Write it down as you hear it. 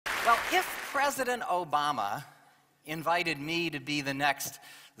So if President Obama invited me to be the next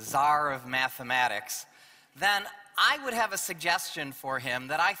czar of mathematics, then I would have a suggestion for him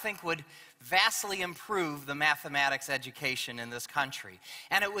that I think would vastly improve the mathematics education in this country.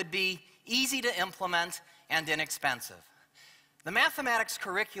 And it would be easy to implement and inexpensive. The mathematics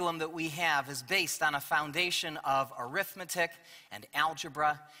curriculum that we have is based on a foundation of arithmetic and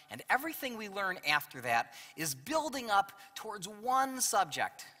algebra, and everything we learn after that is building up towards one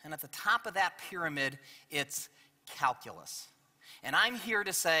subject. And at the top of that pyramid, it's calculus. And I'm here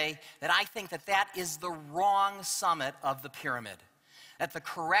to say that I think that that is the wrong summit of the pyramid. That the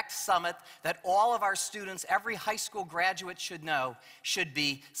correct summit that all of our students, every high school graduate should know, should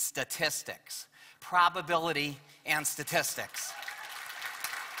be statistics. Probability and statistics.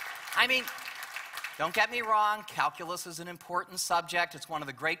 I mean, don't get me wrong, calculus is an important subject. It's one of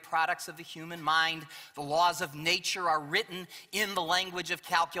the great products of the human mind. The laws of nature are written in the language of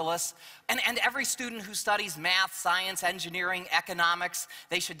calculus. And every student who studies math, science, engineering, economics,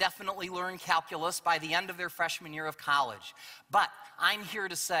 they should definitely learn calculus by the end of their freshman year of college. But I'm here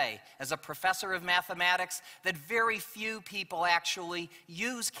to say, as a professor of mathematics, that very few people actually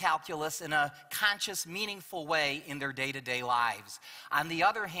use calculus in a conscious, meaningful way in their day-to-day lives. On the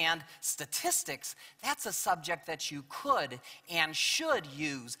other hand, statistics, that's a subject that you could and should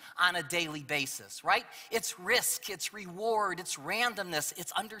use on a daily basis, right? It's risk, it's reward, it's randomness,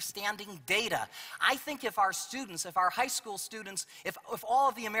 it's understanding data. I think if our students, if our high school students, if all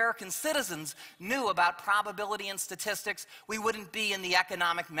of the American citizens knew about probability and statistics, we wouldn't be in the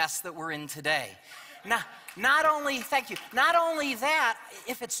economic mess that we're in today. Not only that,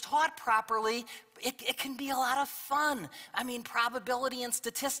 if it's taught properly, it can be a lot of fun. I mean, probability and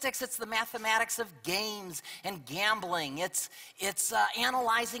statistics, it's the mathematics of games and gambling. It's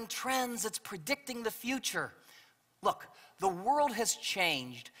analyzing trends. It's predicting the future. Look, the world has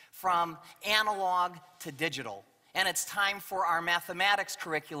changed from analog to digital. And it's time for our mathematics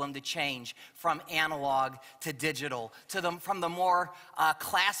curriculum to change from analog to digital, from the more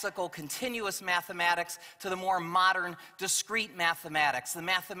classical, continuous mathematics to the more modern, discrete mathematics, the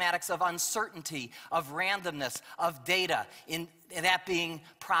mathematics of uncertainty, of randomness, of data, that being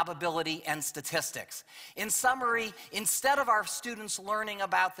probability and statistics. In summary, instead of our students learning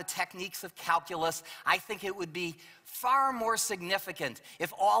about the techniques of calculus, I think it would be far more significant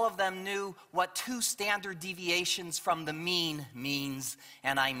if all of them knew what 2 standard deviations from the mean means,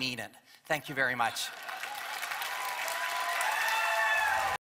 and I mean it. Thank you very much.